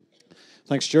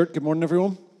Thanks, Stuart. Good morning,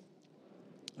 everyone.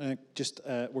 We're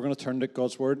going to turn to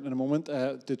God's Word in a moment,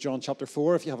 to John chapter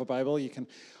 4. If you have a Bible, you can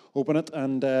open it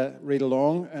and read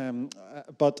along.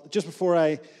 But just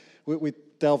before we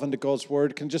delve into God's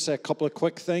Word, can I just say a couple of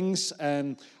quick things?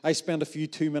 I spend a few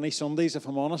too many Sundays, if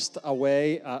I'm honest,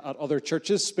 away at other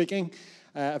churches speaking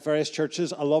at various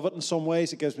churches. I love it in some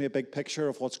ways. It gives me a big picture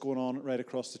of what's going on right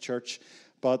across the church.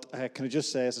 But can I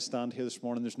just say, as I stand here this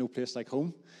morning, there's no place like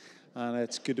home. And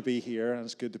it's good to be here, and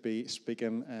it's good to be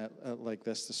speaking like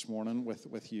this morning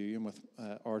with you and with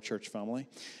our church family.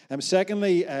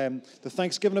 Secondly, the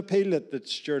Thanksgiving appeal that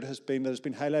Stuart has been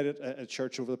highlighted at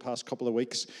church over the past couple of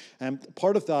weeks.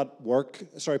 Part of that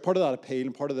appeal,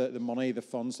 and part of the money, the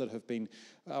funds that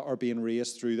are being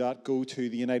raised through that go to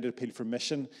the United Appeal for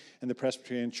Mission in the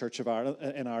Presbyterian Church of Ireland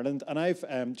in Ireland. And I've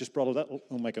just brought a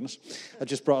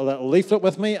little leaflet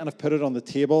with me, and I've put it on the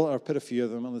table. I've put a few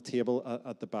of them on the table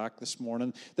at the back this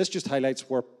morning. This just highlights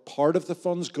where part of the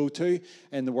funds go to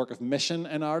in the work of mission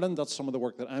in Ireland. That's some of the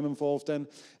work that I'm involved in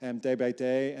day by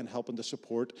day, and helping to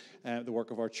support the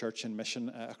work of our church in mission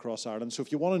across Ireland. So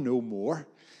if you want to know more,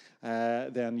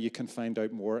 then you can find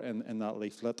out more in that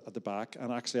leaflet at the back.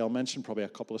 And actually, I'll mention probably a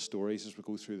couple of stories as we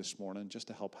go through this morning, just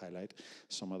to help highlight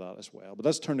some of that as well. But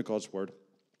let's turn to God's Word,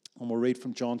 and we'll read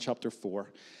from John chapter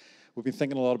 4. We've been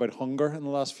thinking a lot about hunger in the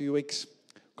last few weeks.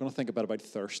 We're going to think about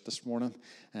thirst this morning.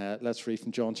 Let's read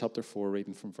from John chapter 4,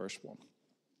 reading from verse 1.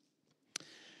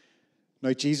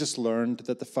 Now Jesus learned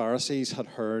that the Pharisees had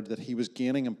heard that he was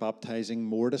gaining and baptizing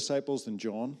more disciples than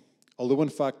John, although in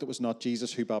fact it was not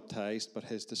Jesus who baptized, but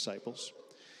his disciples.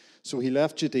 So he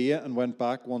left Judea and went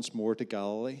back once more to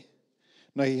Galilee.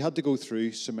 Now he had to go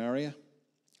through Samaria.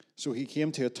 So he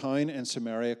came to a town in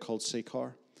Samaria called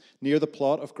Sychar, near the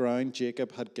plot of ground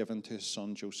Jacob had given to his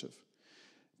son Joseph.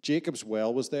 Jacob's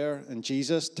well was there, and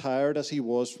Jesus, tired as he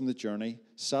was from the journey,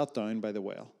 sat down by the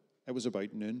well. It was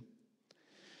about noon.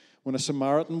 When a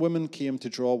Samaritan woman came to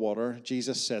draw water,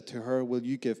 Jesus said to her, "Will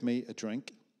you give me a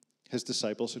drink?" His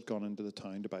disciples had gone into the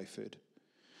town to buy food.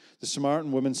 The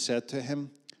Samaritan woman said to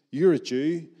him, "You're a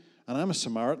Jew, and I'm a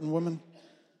Samaritan woman.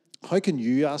 How can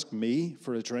you ask me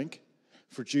for a drink?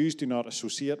 For Jews do not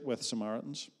associate with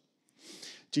Samaritans."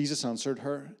 Jesus answered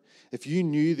her, "If you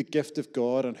knew the gift of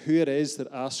God and who it is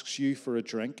that asks you for a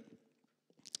drink,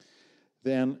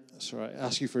 you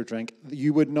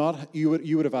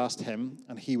would have asked him,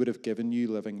 and he would have given you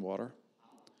living water."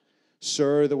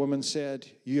 "Sir," the woman said,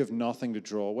 "you have nothing to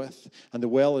draw with, and the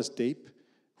well is deep.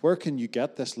 Where can you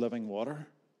get this living water?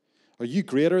 Are you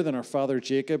greater than our father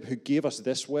Jacob, who gave us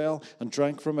this well and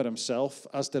drank from it himself,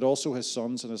 as did also his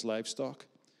sons and his livestock?"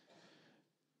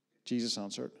 Jesus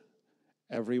answered,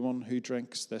 "Everyone who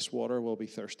drinks this water will be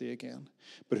thirsty again.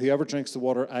 But whoever drinks the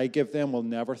water I give them will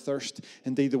never thirst.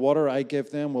 Indeed, the water I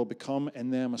give them will become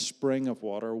in them a spring of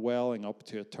water welling up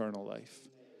to eternal life."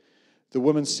 The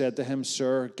woman said to him,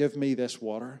 "Sir, give me this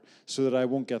water so that I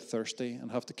won't get thirsty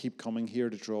and have to keep coming here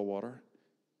to draw water."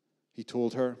 He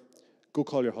told her, "Go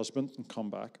call your husband and come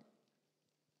back."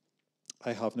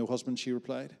 "I have no husband," she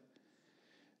replied.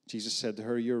 Jesus said to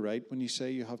her, "You're right when you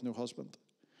say you have no husband.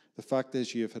 The fact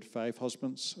is, you have had 5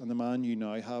 husbands, and the man you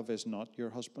now have is not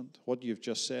your husband. What you've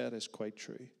just said is quite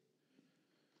true."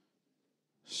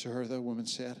 "Sir," the woman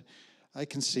said, "I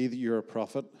can see that you're a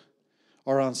prophet.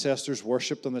 Our ancestors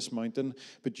worshipped on this mountain,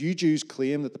 but you Jews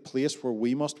claim that the place where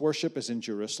we must worship is in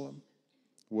Jerusalem."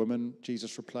 "Woman,"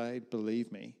 Jesus replied,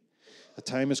 "believe me, a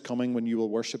time is coming when you will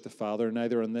worship the Father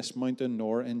neither on this mountain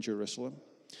nor in Jerusalem.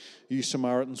 You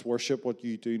Samaritans worship what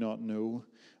you do not know.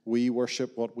 We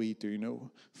worship what we do know,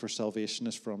 for salvation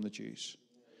is from the Jews.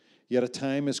 Yet a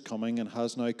time is coming and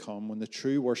has now come when the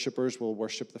true worshippers will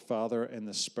worship the Father in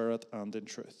the Spirit and in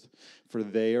truth, for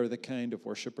they are the kind of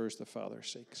worshippers the Father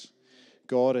seeks.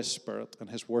 God is Spirit,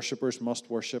 and his worshippers must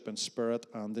worship in spirit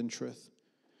and in truth."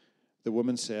 The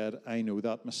woman said, "I know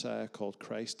that Messiah called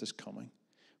Christ is coming.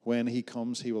 When he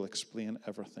comes, he will explain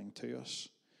everything to us."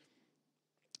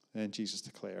 Then Jesus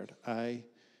declared, "I,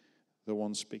 the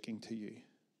one speaking to you,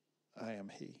 I am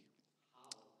he."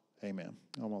 Amen.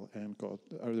 And we'll end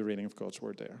the reading of God's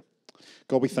word there.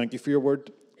 God, we thank you for your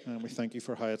word, and we thank you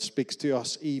for how it speaks to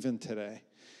us even today.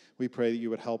 We pray that you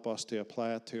would help us to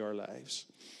apply it to our lives.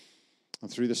 And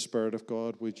through the Spirit of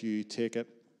God, would you take it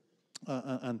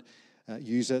and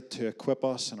use it to equip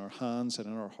us in our hands and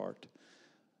in our heart.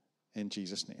 In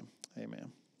Jesus' name,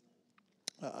 amen.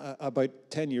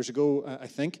 About 10 years ago, I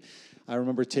think, I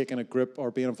remember taking a group, or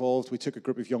being involved. We took a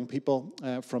group of young people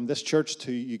from this church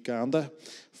to Uganda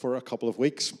for a couple of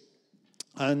weeks.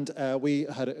 And we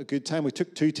had a good time. We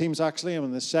took 2 teams, actually.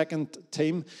 And the second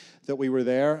team that we were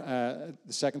there,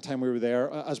 the second time we were there,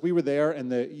 as we were there in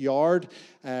the yard,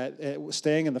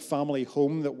 staying in the family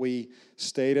home that we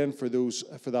stayed in for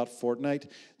that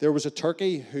fortnight, there was a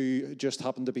turkey who just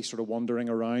happened to be sort of wandering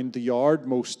around the yard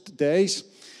most days.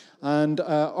 And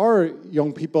our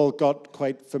young people got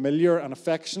quite familiar and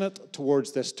affectionate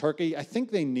towards this turkey. I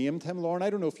think they named him, Lauren. I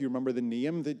don't know if you remember the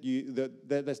name that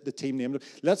the team named him.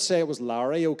 Let's say it was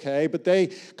Larry, okay? But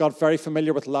they got very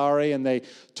familiar with Larry, and they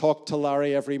talked to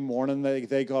Larry every morning.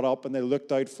 They got up and they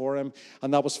looked out for him,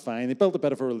 and that was fine. They built a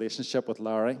bit of a relationship with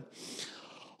Larry.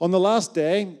 On the last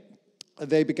day,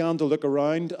 they began to look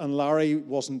around, and Larry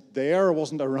wasn't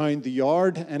around the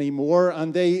yard anymore.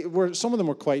 And some of them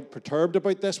were quite perturbed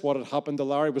about this. What had happened to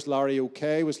Larry? Was Larry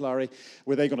okay?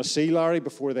 Were they going to see Larry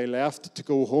before they left to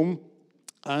go home?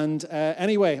 And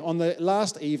anyway, on the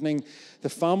last evening, the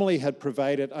family had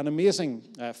provided an amazing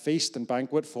feast and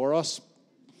banquet for us.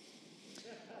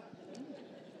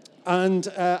 And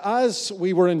as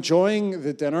we were enjoying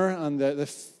the dinner and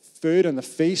the food and the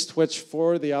feast, which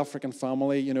for the African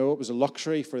family, it was a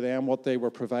luxury for them, what they were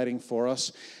providing for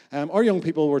us. Our young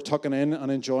people were tucking in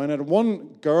and enjoying it. One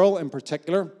girl in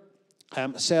particular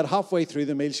said halfway through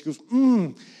the meal, she goes,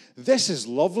 this is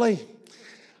lovely.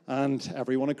 And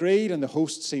everyone agreed, and the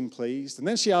host seemed pleased. And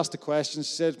then she asked a question.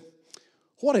 She said,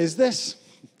 what is this?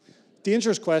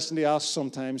 Dangerous question to ask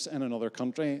sometimes in another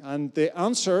country. And the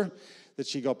answer that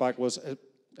she got back was,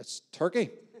 it's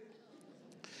turkey.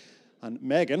 And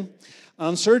Megan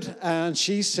answered, and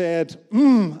she said,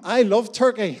 I love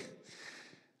turkey.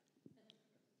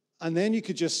 And then you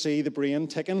could just see the brain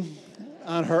ticking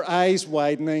and her eyes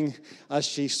widening as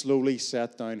she slowly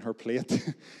set down her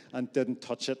plate and didn't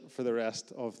touch it for the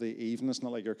rest of the evening. It's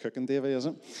not like you're cooking, Davy, is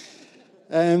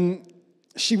it?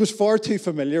 She was far too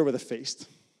familiar with a feast.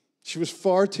 She was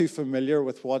far too familiar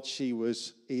with what she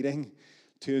was eating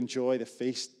to enjoy the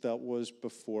feast that was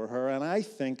before her. And I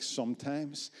think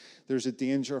sometimes there's a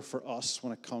danger for us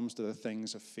when it comes to the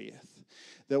things of faith,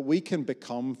 that we can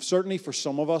become, certainly for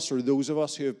some of us or those of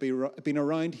us who have been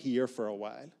around here for a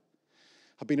while,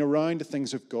 have been around the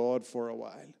things of God for a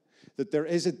while, that there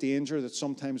is a danger that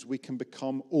sometimes we can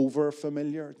become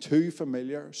over-familiar, too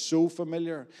familiar, so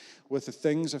familiar with the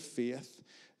things of faith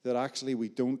that actually we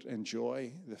don't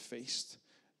enjoy the feast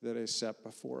that is set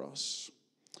before us.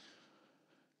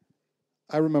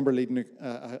 I remember leading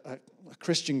a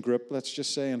Christian group, let's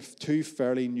just say, and 2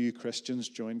 fairly new Christians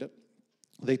joined it.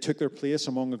 They took their place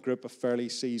among a group of fairly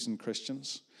seasoned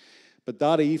Christians. But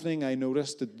that evening, I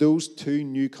noticed that those 2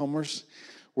 newcomers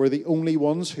were the only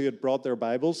ones who had brought their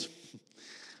Bibles,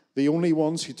 the only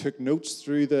ones who took notes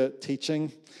through the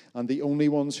teaching, and the only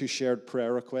ones who shared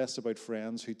prayer requests about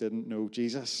friends who didn't know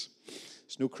Jesus.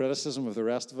 There's no criticism of the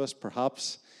rest of us,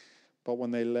 perhaps. But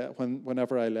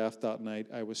whenever I left that night,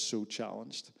 I was so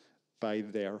challenged by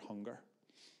their hunger.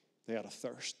 They had a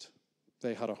thirst.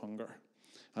 They had a hunger.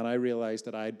 And I realized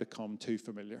that I'd become too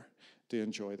familiar to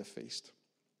enjoy the feast.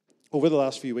 Over the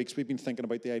last few weeks, we've been thinking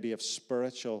about the idea of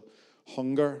spiritual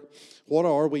hunger. What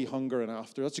are we hungering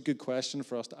after? That's a good question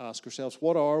for us to ask ourselves.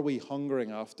 What are we hungering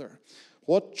after?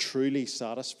 What truly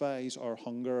satisfies our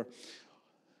hunger?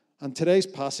 And today's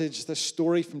passage, this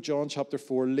story from John chapter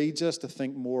 4, leads us to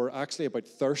think more actually about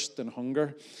thirst and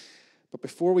hunger. But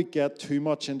before we get too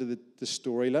much into the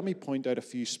story, let me point out a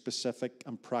few specific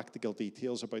and practical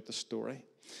details about the story.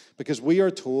 Because we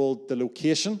are told the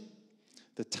location,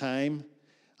 the time,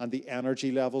 and the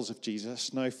energy levels of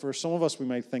Jesus. Now, for some of us, we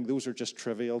might think those are just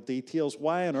trivial details.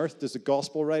 Why on earth does the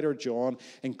gospel writer John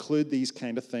include these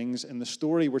kind of things in the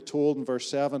story? We're told in verse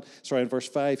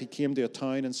 5, he came to a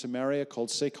town in Samaria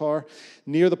called Sychar,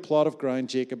 near the plot of ground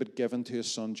Jacob had given to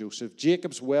his son Joseph.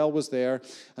 Jacob's well was there,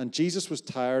 and Jesus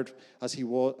tired as he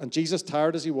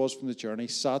was from the journey,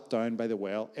 sat down by the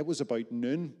well. It was about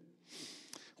noon.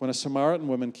 When a Samaritan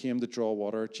woman came to draw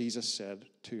water, Jesus said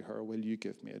to her, will you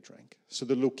give me a drink? So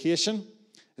the location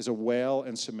is a well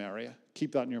in Samaria.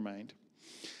 Keep that in your mind.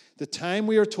 The time,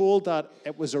 we are told that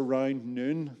it was around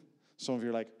noon. Some of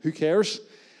you are like, who cares?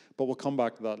 But we'll come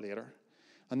back to that later.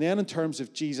 And then in terms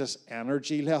of Jesus'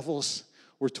 energy levels,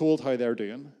 we're told how they're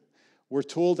doing. We're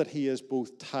told that he is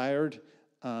both tired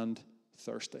and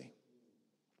thirsty.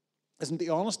 Isn't the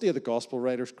honesty of the gospel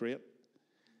writers great?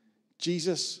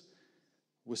 Jesus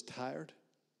was tired.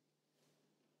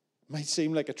 Might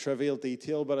seem like a trivial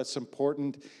detail, but it's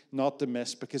important not to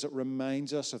miss because it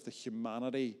reminds us of the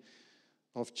humanity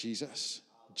of Jesus.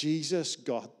 Jesus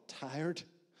got tired.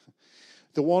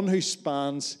 The one who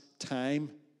spans time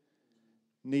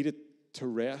needed to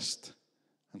rest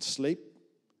and sleep.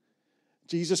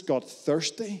 Jesus got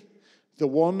thirsty. The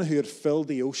one who had filled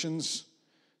the oceans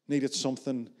needed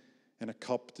something in a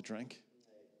cup to drink.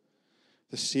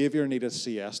 The Savior needed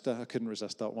siesta. I couldn't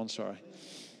resist that one, sorry.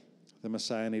 The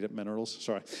Messiah needed minerals,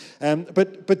 sorry.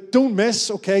 But don't miss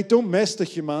the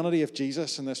humanity of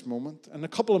Jesus in this moment. In a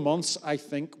couple of months, I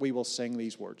think we will sing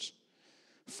these words.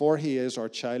 For he is our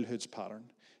childhood's pattern.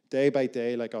 Day by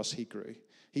day, like us, he grew.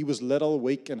 He was little,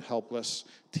 weak, and helpless.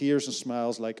 Tears and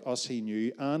smiles like us he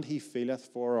knew. And he feeleth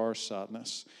for our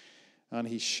sadness. And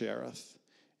he shareth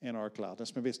in our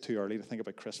gladness. Maybe it's too early to think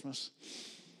about Christmas.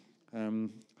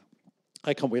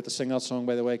 I can't wait to sing that song,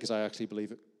 by the way, because I actually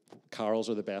believe carols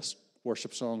are the best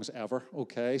worship songs ever,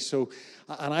 okay? So,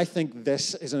 and I think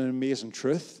this is an amazing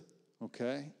truth,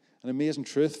 okay? An amazing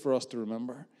truth for us to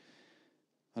remember.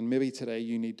 And maybe today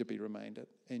you need to be reminded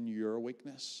in your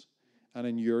weakness and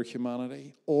in your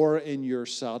humanity or in your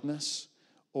sadness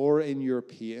or in your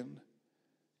pain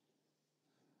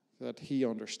that he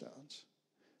understands,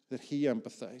 that he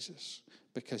empathizes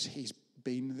because he's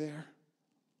been there.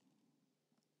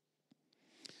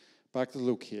 Back to the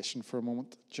location for a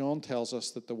moment. John tells us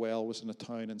that the well was in a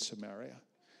town in Samaria.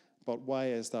 But why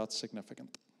is that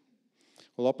significant?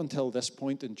 Well, up until this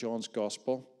point in John's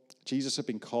gospel, Jesus had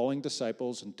been calling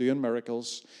disciples and doing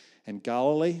miracles in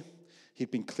Galilee. He'd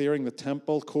been clearing the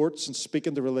temple courts and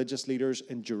speaking to religious leaders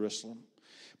in Jerusalem.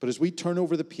 But as we turn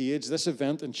over the page, this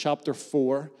event in chapter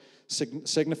 4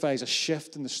 signifies a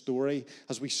shift in the story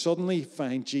as we suddenly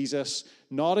find Jesus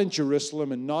not in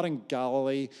Jerusalem and not in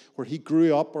Galilee where he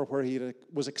grew up or where he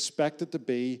was expected to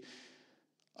be,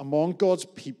 among God's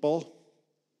people,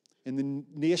 in the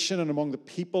nation and among the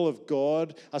people of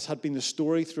God, as had been the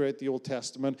story throughout the Old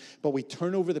Testament. But we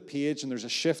turn over the page and there's a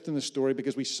shift in the story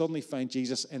because we suddenly find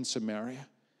Jesus in Samaria.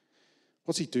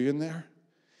 What's he doing there?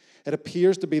 It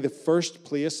appears to be the first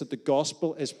place that the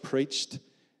gospel is preached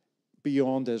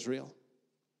beyond Israel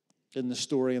in the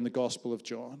story in the Gospel of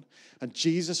John. And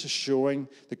Jesus is showing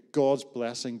that God's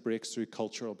blessing breaks through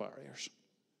cultural barriers.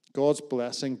 God's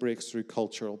blessing breaks through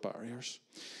cultural barriers.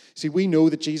 See, we know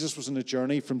that Jesus was on a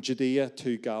journey from Judea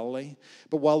to Galilee,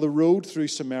 but while the road through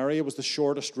Samaria was the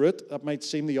shortest route, that might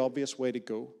seem the obvious way to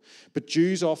go. But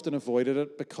Jews often avoided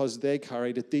it because they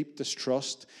carried a deep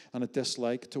distrust and a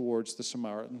dislike towards the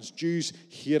Samaritans. Jews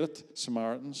hated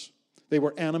Samaritans. They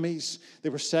were enemies. They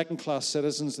were second-class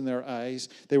citizens in their eyes.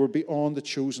 They were beyond the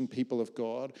chosen people of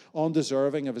God,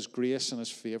 undeserving of his grace and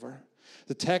his favor.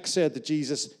 The text said that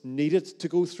Jesus needed to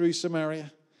go through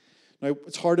Samaria. Now,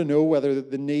 it's hard to know whether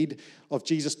the need of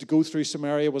Jesus to go through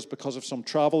Samaria was because of some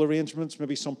travel arrangements,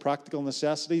 maybe some practical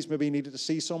necessities, maybe he needed to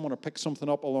see someone or pick something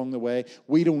up along the way.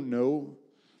 We don't know.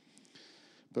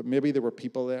 But maybe there were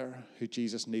people there who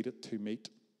Jesus needed to meet.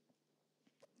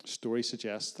 The story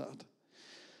suggests that.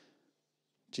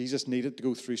 Jesus needed to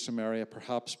go through Samaria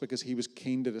perhaps because he was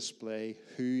keen to display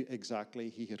who exactly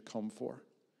he had come for.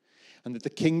 And that the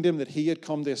kingdom that he had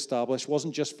come to establish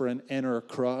wasn't just for an inner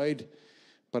crowd,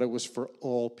 but it was for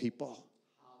all people.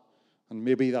 And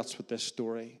maybe that's what this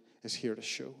story is here to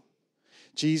show.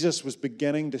 Jesus was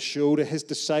beginning to show to his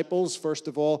disciples, first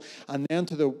of all, and then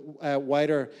to the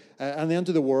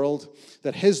world,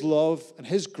 that his love and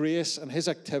his grace and his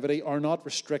activity are not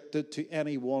restricted to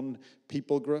any one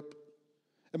people group.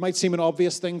 It might seem an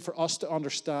obvious thing for us to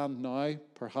understand now,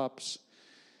 perhaps,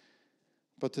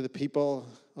 but to the people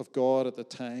of God at the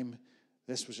time,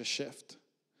 this was a shift.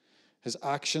 His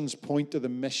actions point to the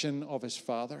mission of his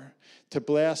Father, to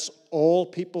bless all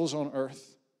peoples on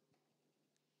earth.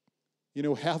 You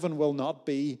know, heaven will not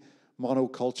be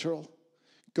monocultural.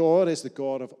 God is the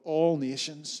God of all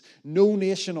nations. No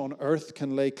nation on earth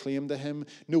can lay claim to him.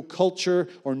 No culture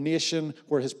or nation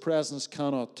where his presence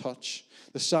cannot touch.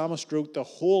 The psalmist wrote, the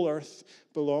whole earth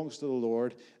belongs to the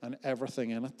Lord and everything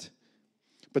in it.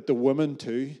 But the woman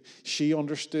too, she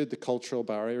understood the cultural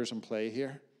barriers in play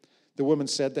here. The woman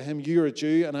said to him, "You are a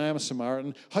Jew and I am a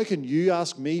Samaritan. How can you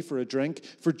ask me for a drink?"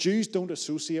 For Jews don't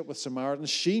associate with Samaritans.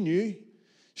 She knew.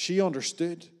 She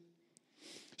understood.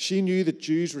 She knew that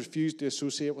Jews refused to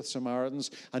associate with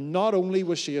Samaritans. And not only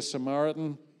was she a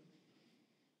Samaritan,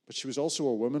 but she was also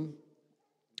a woman.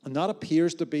 And that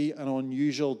appears to be an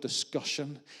unusual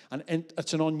discussion. And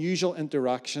it's an unusual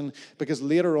interaction because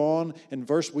later on, in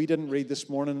verse we didn't read this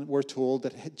morning, we're told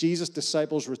that Jesus'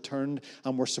 disciples returned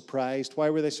and were surprised. Why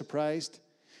were they surprised?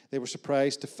 They were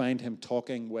surprised to find him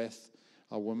talking with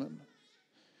a woman.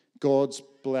 God's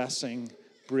blessing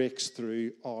breaks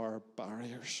through our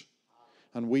barriers.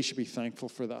 And we should be thankful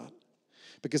for that.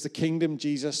 Because the kingdom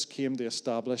Jesus came to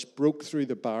establish broke through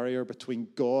the barrier between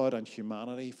God and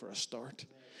humanity for a start.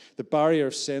 The barrier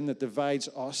of sin that divides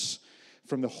us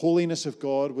from the holiness of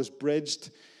God was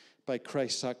bridged by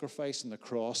Christ's sacrifice on the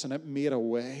cross, and it made a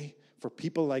way for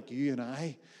people like you and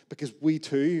I, because we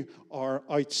too are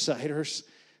outsiders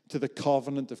to the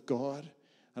covenant of God,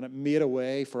 and it made a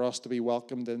way for us to be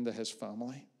welcomed into his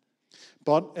family.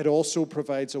 But it also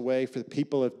provides a way for the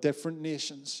people of different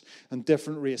nations and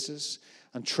different races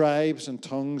and tribes and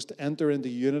tongues to enter into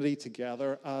unity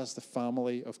together as the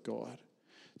family of God.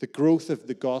 The growth of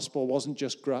the gospel wasn't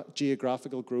just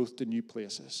geographical growth to new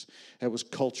places. It was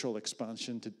cultural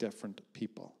expansion to different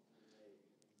people.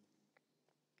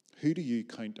 Who do you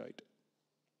count out?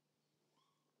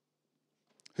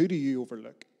 Who do you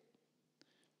overlook?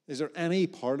 Is there any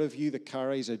part of you that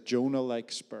carries a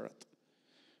Jonah-like spirit,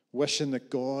 wishing that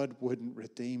God wouldn't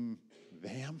redeem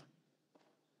them?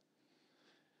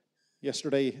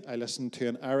 Yesterday, I listened to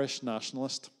an Irish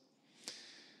nationalist.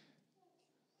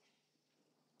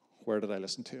 Where did I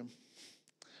listen to him?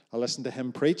 I listened to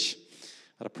him preach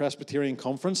at a Presbyterian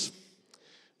conference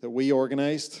that we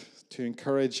organized to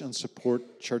encourage and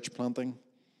support church planting.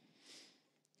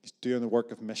 He's doing the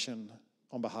work of mission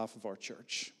on behalf of our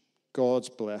church. God's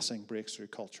blessing breaks through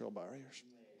cultural barriers.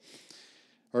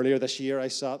 Earlier this year, I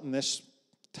sat in this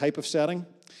type of setting,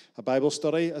 a Bible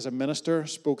study, as a minister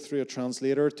spoke through a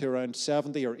translator to around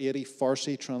 70 or 80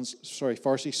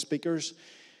 Farsi speakers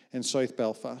in South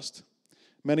Belfast.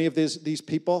 Many of these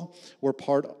people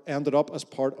ended up as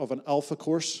part of an Alpha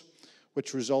course,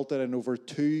 which resulted in over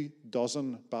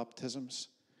 24 baptisms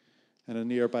in a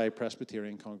nearby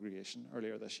Presbyterian congregation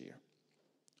earlier this year.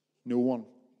 No one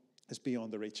is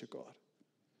beyond the reach of God.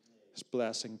 His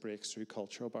blessing breaks through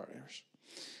cultural barriers.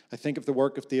 I think of the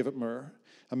work of David Moore,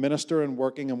 a minister and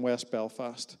working in West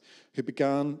Belfast, who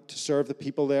began to serve the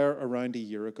people there around a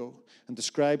year ago, and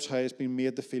describes how he's been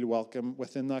made to feel welcome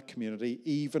within that community,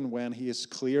 even when he has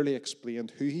clearly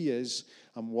explained who he is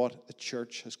and what the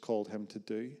church has called him to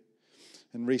do.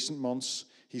 In recent months,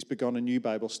 he's begun a new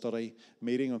Bible study,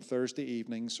 meeting on Thursday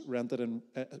evenings,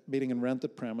 meeting in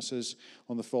rented premises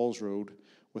on the Falls Road,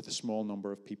 with a small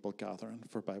number of people gathering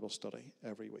for Bible study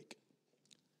every week.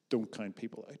 Don't count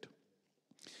people out.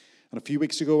 And a few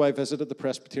weeks ago, I visited the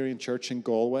Presbyterian Church in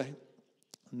Galway,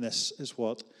 and this is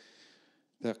what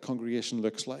the congregation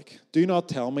looks like. Do not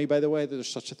tell me, by the way, that there's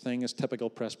such a thing as typical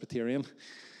Presbyterian,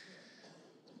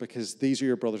 because these are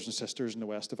your brothers and sisters in the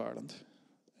west of Ireland.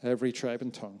 Every tribe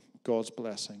and tongue, God's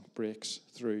blessing breaks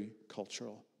through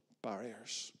cultural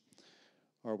barriers.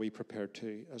 Are we prepared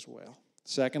to as well?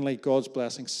 Secondly, God's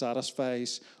blessing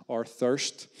satisfies our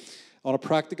thirst. On a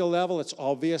practical level, it's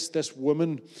obvious this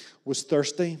woman was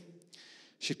thirsty.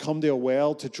 She'd come to a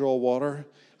well to draw water,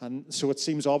 and so it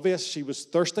seems obvious she was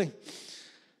thirsty.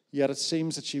 Yet it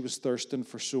seems that she was thirsting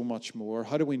for so much more.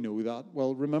 How do we know that?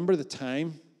 Well, remember the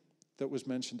time that was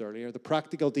mentioned earlier, the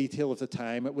practical detail of the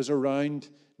time. It was around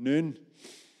noon.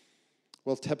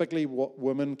 Well, typically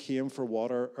women came for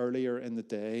water earlier in the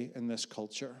day in this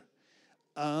culture.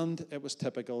 And it was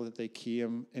typical that they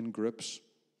came in groups.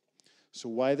 So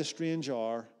why the strange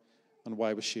hour, and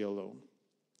why was she alone?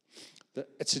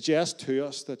 It suggests to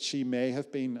us that she may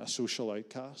have been a social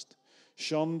outcast,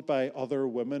 shunned by other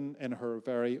women in her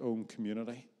very own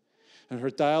community. And her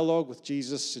dialogue with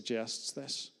Jesus suggests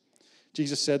this.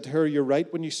 Jesus said to her, "You're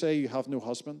right when you say you have no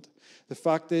husband. The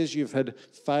fact is you've had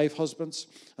 5 husbands,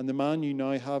 and the man you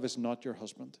now have is not your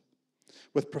husband."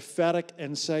 With prophetic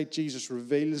insight, Jesus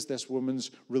reveals this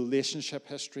woman's relationship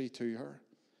history to her.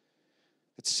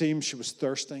 It seems she was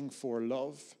thirsting for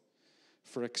love,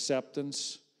 for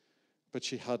acceptance, but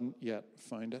she hadn't yet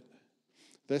found it.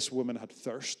 This woman had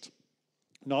thirst,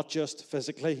 not just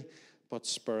physically, but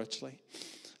spiritually.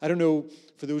 I don't know,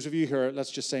 for those of you who are,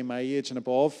 let's just say, my age and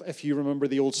above, if you remember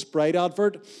the old Sprite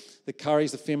advert that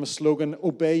carries the famous slogan,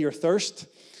 "Obey your thirst."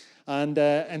 And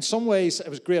in some ways, it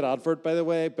was a great advert, by the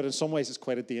way, but in some ways it's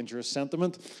quite a dangerous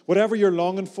sentiment. Whatever you're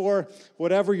longing for,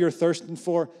 whatever you're thirsting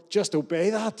for, just obey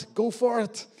that. Go for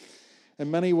it.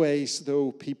 In many ways,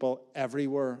 though, people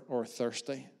everywhere are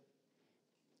thirsty.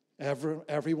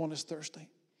 Everyone is thirsty.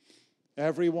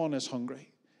 Everyone is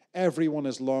hungry. Everyone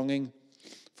is longing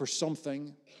for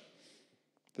something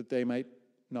that they might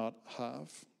not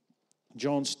have.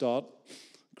 John Stott,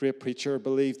 great preacher,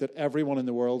 believed that everyone in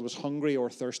the world was hungry or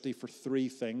thirsty for 3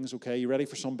 things. Okay, you ready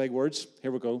for some big words?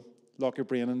 Here we go. Lock your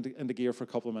brain into gear for a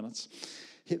couple of minutes.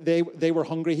 They were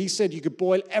hungry. He said you could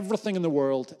boil everything in the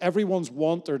world, everyone's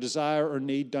want or desire or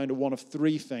need, down to one of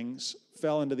 3 things.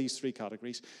 Fell into these 3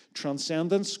 categories.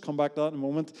 Transcendence, come back to that in a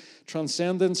moment.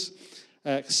 Transcendence,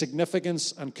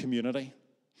 significance, and community.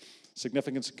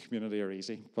 Significance and community are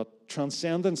easy, but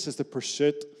transcendence is the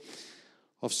pursuit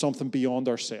of something beyond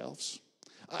ourselves.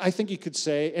 I think you could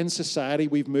say in society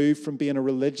we've moved from being a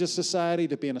religious society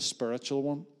to being a spiritual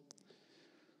one.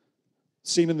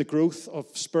 Seen in the growth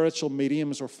of spiritual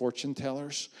mediums or fortune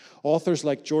tellers, authors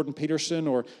like Jordan Peterson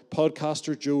or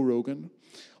podcaster Joe Rogan,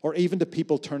 or even to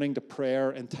people turning to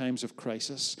prayer in times of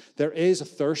crisis. There is a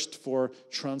thirst for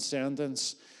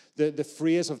transcendence. The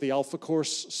phrase of the Alpha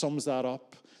Course sums that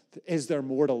up. Is there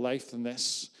more to life than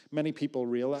this? Many people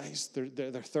realize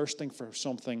they're thirsting for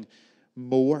something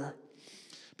more.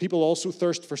 People also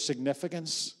thirst for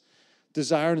significance,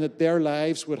 desiring that their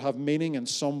lives would have meaning in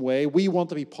some way. We want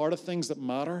to be part of things that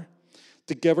matter,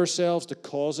 to give ourselves to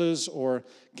causes or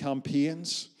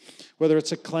campaigns. Whether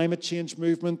it's a climate change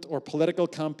movement or political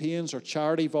campaigns or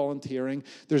charity volunteering,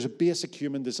 there's a basic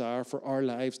human desire for our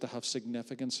lives to have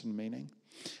significance and meaning.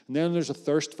 And then there's a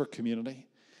thirst for community,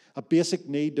 a basic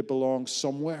need to belong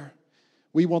somewhere.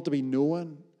 We want to be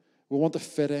known. We want to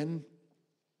fit in.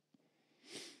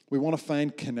 We want to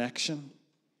find connection.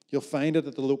 You'll find it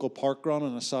at the local park run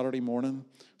on a Saturday morning,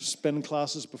 spin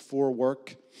classes before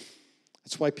work.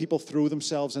 It's why people throw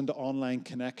themselves into online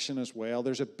connection as well.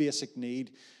 There's a basic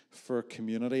need for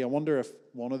community. I wonder if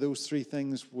one of those three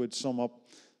things would sum up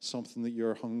something that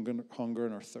you're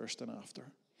hungering or thirsting after.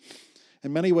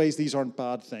 In many ways, these aren't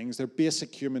bad things. They're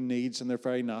basic human needs and they're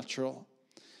very natural.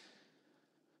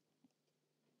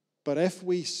 But if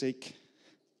we seek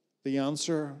the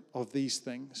answer of these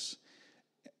things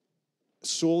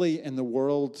solely in the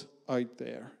world out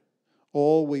there,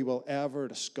 all we will ever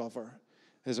discover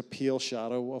is a pale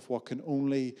shadow of what can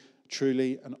only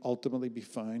truly and ultimately be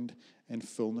found in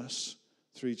fullness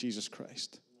through Jesus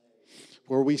Christ,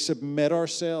 where we submit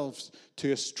ourselves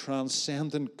to a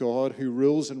transcendent God who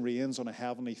rules and reigns on a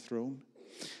heavenly throne,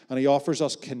 and he offers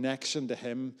us connection to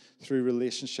him through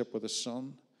relationship with his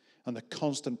Son and the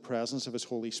constant presence of his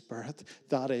Holy Spirit.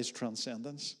 That is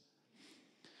transcendence.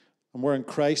 And where in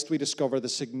Christ we discover the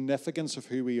significance of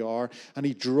who we are, and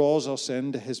he draws us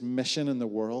into his mission in the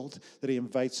world that he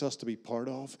invites us to be part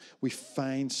of. We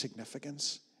find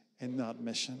significance in that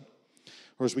mission.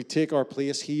 Or as we take our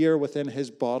place here within his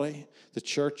body, the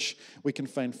church, we can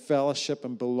find fellowship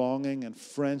and belonging and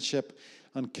friendship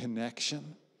and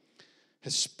connection.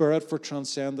 His spirit for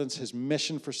transcendence, his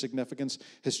mission for significance,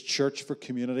 his church for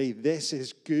community. This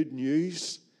is good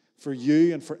news for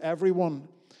you and for everyone.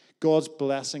 God's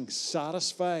blessing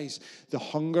satisfies the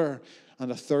hunger and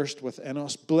the thirst within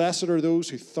us. Blessed are those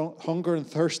who hunger and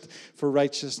thirst for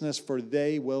righteousness, for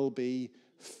they will be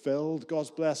filled. God's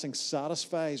blessing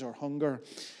satisfies our hunger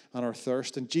and our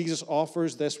thirst. And Jesus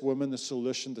offers this woman the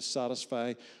solution to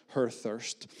satisfy her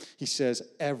thirst. He says,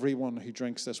 everyone who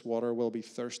drinks this water will be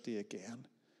thirsty again.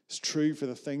 It's true for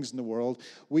the things in the world.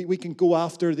 We can go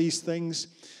after these things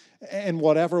in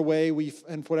whatever way,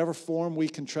 in whatever form we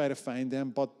can try to find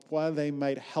them, but while they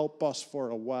might help us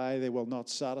for a while, they will not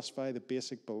satisfy the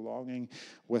basic belonging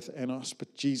within us.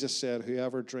 But Jesus said,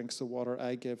 whoever drinks the water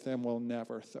I give them will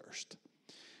never thirst.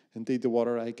 Indeed, the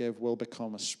water I give will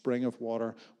become a spring of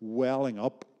water welling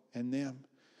up in them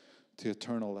to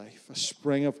eternal life. A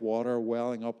spring of water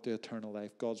welling up to eternal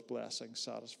life. God's blessing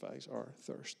satisfies our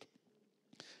thirst.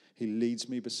 He leads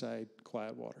me beside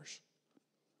quiet waters.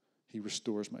 He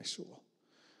restores my soul.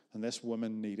 And this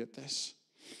woman needed this.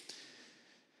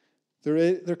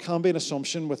 There can be an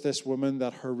assumption with this woman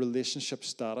that her relationship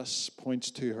status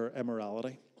points to her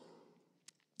immorality.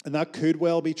 And that could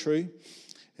well be true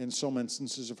in some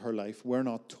instances of her life. We're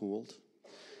not told.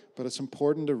 But it's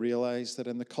important to realize that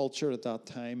in the culture at that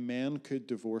time, men could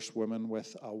divorce women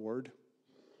with a word.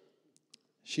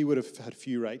 She would have had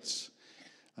few rights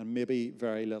and maybe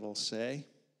very little say.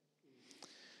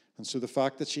 And so the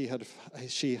fact that she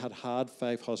had had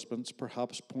 5 husbands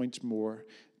perhaps points more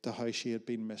to how she had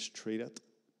been mistreated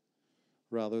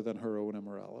rather than her own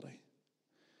immorality.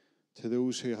 To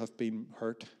those who have been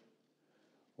hurt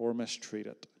or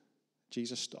mistreated,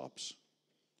 Jesus stops.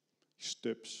 He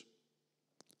stoops.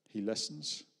 He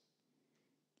listens.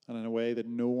 And in a way that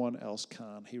no one else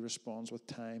can, he responds with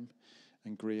time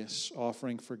and grace,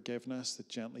 offering forgiveness that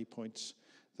gently points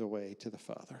the way to the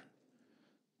Father.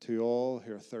 To all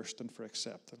who are thirsting for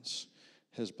acceptance,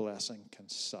 his blessing can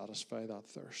satisfy that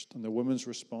thirst. And the woman's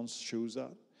response shows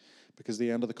that. Because at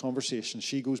the end of the conversation,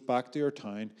 she goes back to her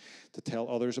town to tell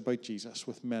others about Jesus,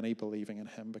 with many believing in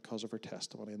him because of her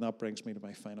testimony. And that brings me to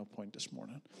my final point this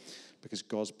morning. Because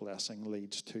God's blessing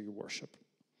leads to worship.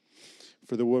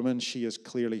 For the woman, she is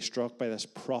clearly struck by this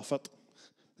prophet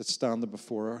that's standing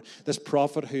before her. This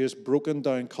prophet who has broken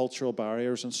down cultural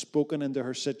barriers and spoken into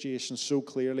her situation so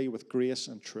clearly with grace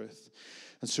and truth.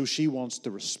 And so she wants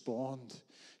to respond.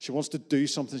 She wants to do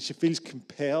something. She feels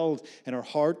compelled in her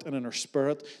heart and in her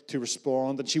spirit to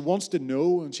respond. And she wants to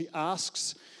know, and she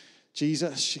asks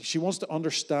Jesus. She wants to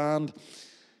understand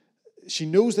She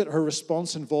knows that her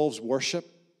response involves worship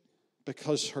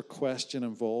because her question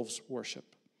involves worship.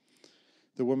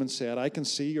 The woman said, I can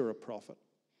see you're a prophet.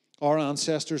 Our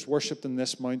ancestors worshipped in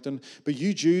this mountain, but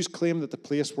you Jews claim that the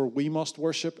place where we must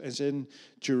worship is in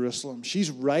Jerusalem. She's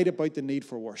right about the need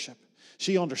for worship.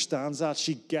 She understands that.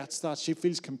 She gets that. She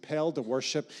feels compelled to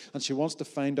worship, and she wants to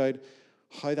find out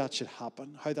how that should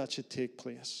happen, how that should take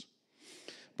place.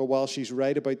 But while she's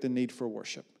right about the need for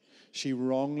worship, she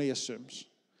wrongly assumes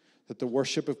that the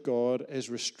worship of God is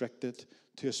restricted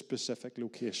to a specific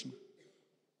location,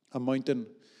 a mountain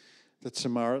that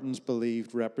Samaritans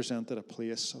believed represented a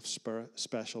place of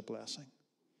special blessing.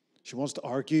 She wants to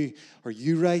argue, are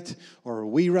you right or are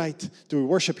we right? Do we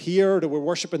worship here? Do we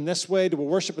worship in this way? Do we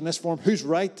worship in this form? Who's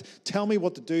right? Tell me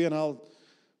what to do and I'll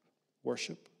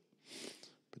worship.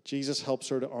 But Jesus helps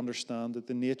her to understand that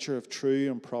the nature of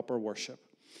true and proper worship.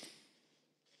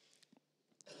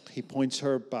 He points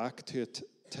her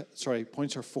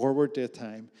points her forward to a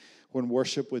time when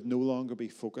worship would no longer be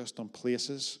focused on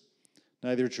places,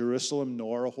 neither Jerusalem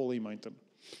nor a holy mountain,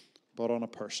 but on a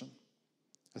person.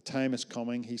 A time is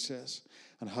coming, he says,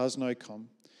 and has now come,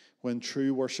 when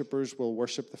true worshippers will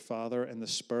worship the Father in the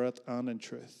Spirit and in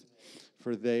truth,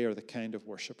 for they are the kind of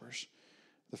worshippers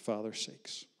the Father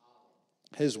seeks.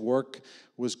 His work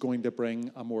was going to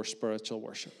bring a more spiritual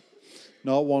worship,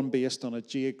 not one based on a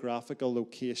geographical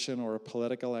location or a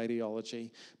political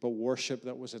ideology, but worship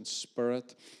that was in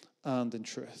spirit and in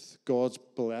truth. God's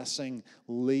blessing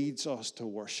leads us to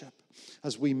worship.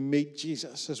 As we meet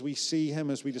Jesus, as we see him,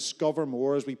 as we discover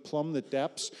more, as we plumb the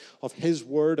depths of his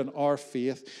word and our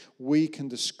faith, we can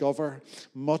discover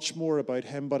much more about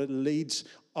him, but it leads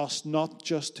us not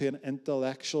just to an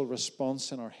intellectual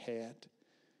response in our head,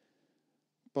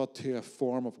 but to a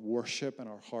form of worship in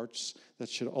our hearts that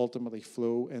should ultimately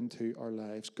flow into our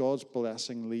lives. God's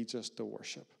blessing leads us to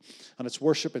worship. And it's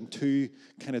worship in two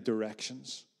kind of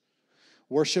directions.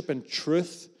 Worship in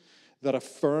truth that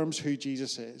affirms who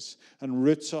Jesus is and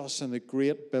roots us in the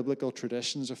great biblical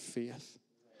traditions of faith.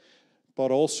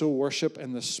 But also worship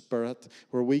in the Spirit,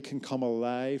 where we can come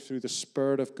alive through the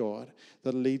Spirit of God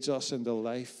that leads us into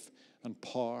life and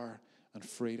power and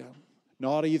freedom.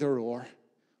 Not either or,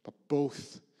 but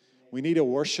both. We need to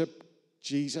worship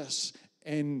Jesus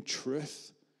in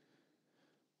truth.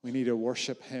 We need to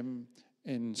worship him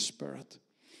in spirit.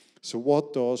 So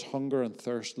what does hunger and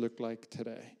thirst look like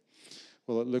today?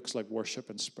 Well, it looks like worship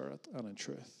in spirit and in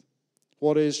truth.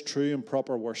 What is true and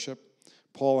proper worship?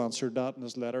 Paul answered that in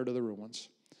his letter to the Romans.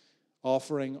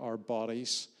 Offering our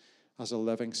bodies as a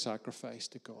living sacrifice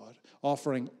to God.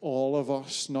 Offering all of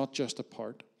us, not just a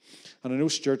part. And I know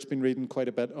Stuart's been reading quite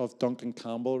a bit of Duncan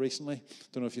Campbell recently.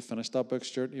 Don't know if you finished that book,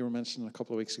 Stuart. You were mentioning a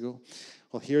couple of weeks ago.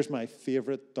 Well, here's my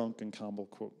favorite Duncan Campbell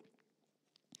quote.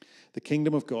 The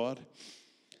kingdom of God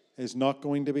is not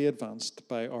going to be advanced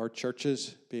by our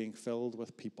churches being filled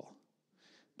with people,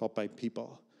 but by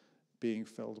people being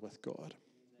filled with God.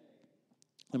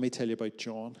 Let me tell you about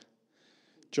John.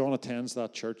 John attends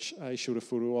that church I showed a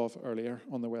photo of earlier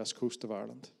on the west coast of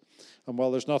Ireland. And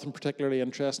while there's nothing particularly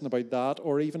interesting about that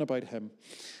or even about him,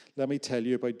 let me tell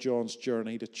you about John's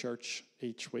journey to church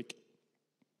each week.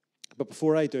 But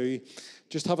before I do,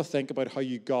 just have a think about how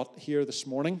you got here this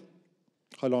morning,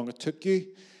 how long it took you,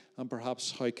 and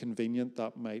perhaps how convenient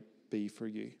that might be for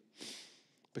you.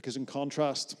 Because in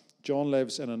contrast, John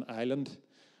lives in an island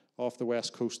off the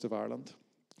west coast of Ireland.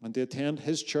 And to attend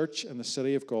his church in the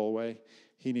city of Galway,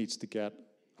 he needs to get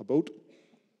a boat.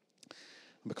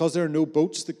 And because there are no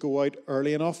boats that go out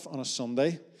early enough on a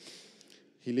Sunday,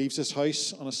 he leaves his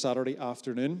house on a Saturday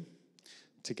afternoon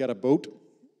to get a boat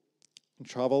and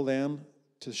travel then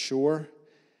to shore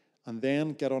and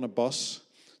then get on a bus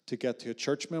to get to a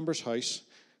church member's house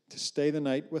to stay the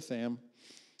night with them,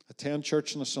 attend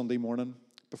church on a Sunday morning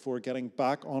before getting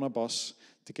back on a bus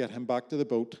to get him back to the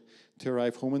boat to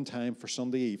arrive home in time for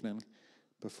Sunday evening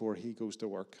before he goes to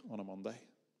work on a Monday.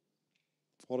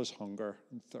 What does hunger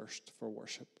and thirst for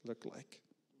worship look like?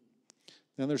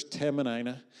 Then there's Tim and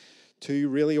Ina, two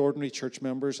really ordinary church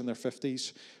members in their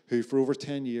 50s who for over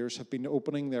 10 years have been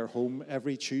opening their home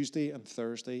every Tuesday and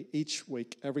Thursday each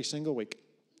week, every single week,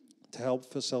 to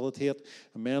help facilitate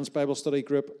a men's Bible study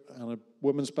group and a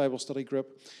women's Bible study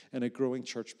group in a growing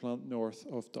church plant north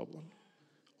of Dublin.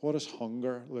 What does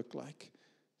hunger look like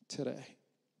today?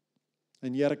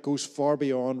 And yet it goes far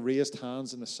beyond raised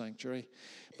hands in the sanctuary,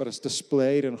 but it's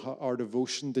displayed in our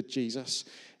devotion to Jesus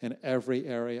in every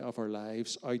area of our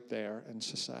lives out there in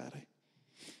society.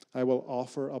 I will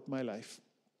offer up my life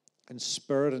in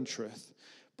spirit and truth,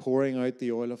 pouring out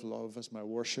the oil of love as my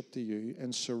worship to you.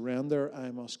 In surrender, I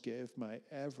must give my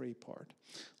every part.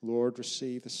 Lord,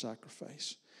 receive the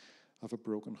sacrifice of a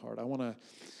broken heart. I want to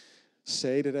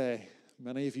say today,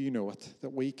 many of you know it,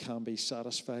 that we can be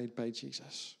satisfied by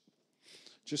Jesus.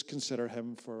 Just consider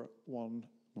him for one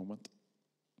moment.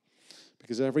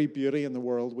 Because every beauty in the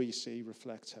world we see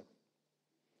reflects him.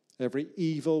 Every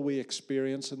evil we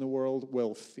experience in the world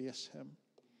will face him.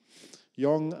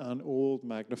 Young and old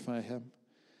magnify him.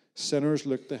 Sinners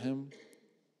look to him.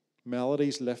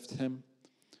 Melodies lift him.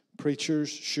 Preachers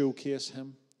showcase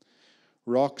him.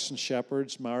 Rocks and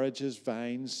shepherds, marriages,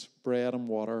 vines, bread and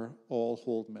water all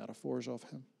hold metaphors of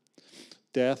him.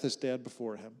 Death is dead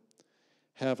before him.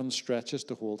 Heaven stretches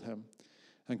to hold him,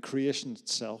 and creation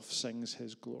itself sings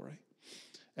his glory.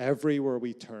 Everywhere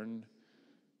we turn,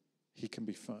 he can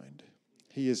be found.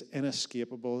 He is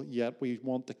inescapable, yet we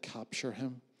want to capture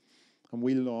him, and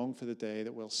we long for the day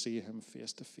that we'll see him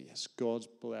face to face. God's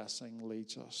blessing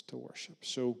leads us to worship.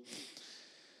 So,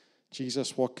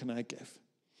 Jesus, what can I give?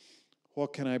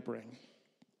 What can I bring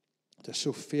to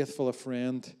so faithful a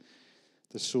friend,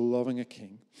 to so loving a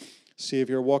king?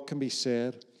 Savior, what can be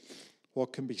said?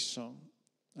 What can be sung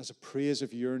as a praise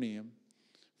of your name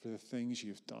for the things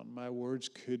you've done? My words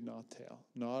could not tell,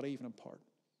 not even a part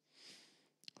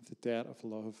of the debt of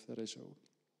love that is owed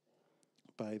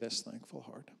by this thankful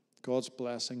heart. God's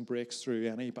blessing breaks through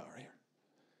any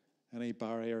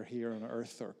barrier here on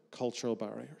earth or cultural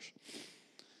barriers.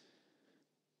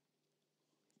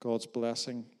 God's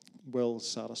blessing will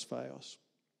satisfy us.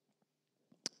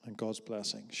 And God's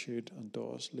blessing should and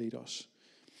does lead us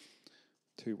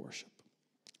to worship.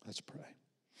 Let's pray.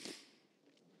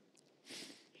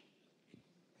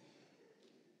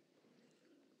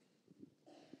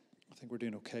 I think we're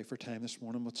doing okay for time this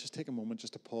morning. Let's just take a moment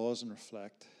just to pause and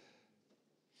reflect.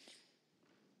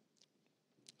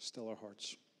 Still our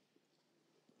hearts.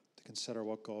 To consider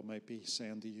what God might be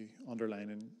saying to you,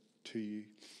 underlining to you,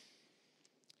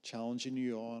 challenging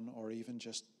you on, or even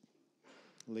just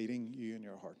leading you in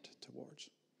your heart towards.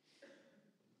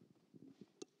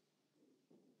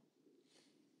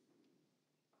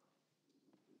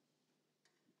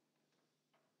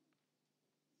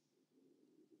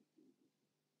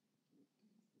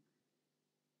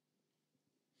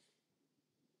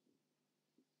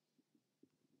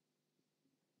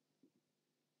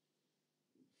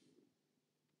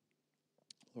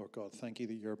 Lord God, thank you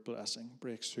that your blessing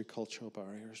breaks through cultural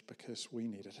barriers because we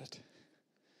needed it.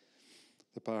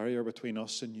 The barrier between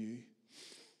us and you,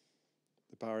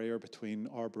 the barrier between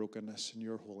our brokenness and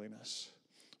your holiness.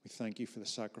 We thank you for the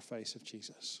sacrifice of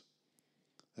Jesus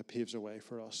that paves a way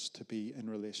for us to be in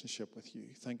relationship with you.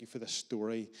 Thank you for the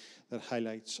story that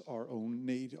highlights our own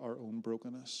need, our own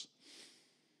brokenness,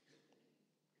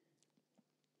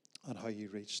 and how you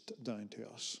reached down to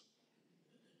us.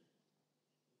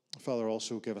 Father,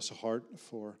 also give us a heart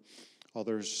for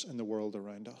others in the world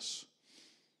around us.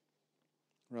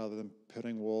 Rather than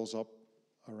putting walls up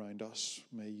around us,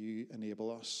 may you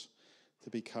enable us to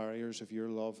be carriers of your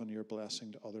love and your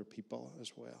blessing to other people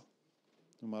as well,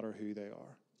 no matter who they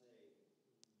are.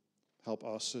 Help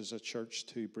us as a church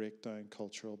to break down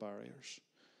cultural barriers,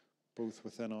 both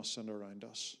within us and around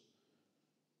us.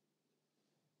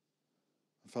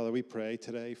 Father, we pray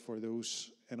today for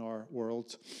those in our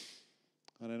world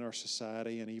and in our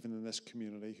society and even in this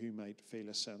community who might feel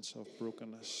a sense of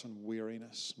brokenness and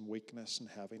weariness and weakness and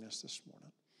heaviness this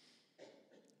morning.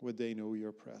 Would they know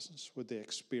your presence? Would they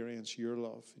experience your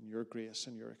love and your grace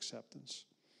and your acceptance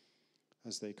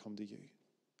as they come to you?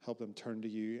 Help them turn to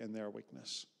you in their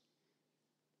weakness.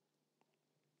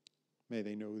 May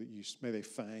they know that may they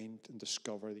find and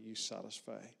discover that you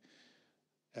satisfy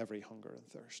every hunger and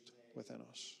thirst within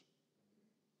us.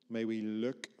 May we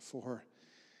look for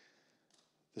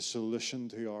the solution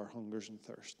to our hungers and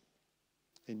thirst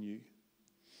in you.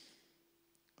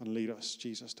 And lead us,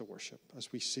 Jesus, to worship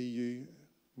as we see you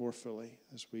more fully,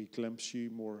 as we glimpse you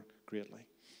more greatly.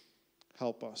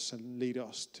 Help us and lead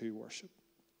us to worship.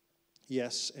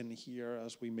 Yes, in here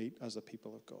as we meet as the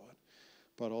people of God,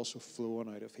 but also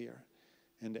flowing out of here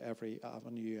into every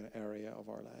avenue and area of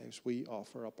our lives. We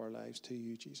offer up our lives to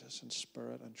you, Jesus, in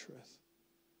spirit and truth.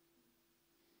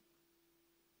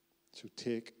 So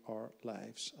take our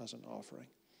lives as an offering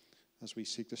as we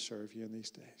seek to serve you in these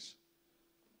days.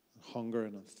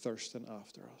 Hungering and thirsting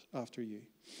after you.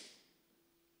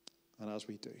 And as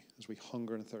we do, as we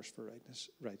hunger and thirst for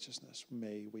righteousness,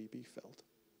 may we be filled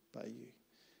by you.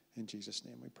 In Jesus'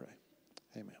 name we pray.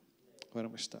 Amen. Why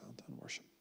don't we stand and worship?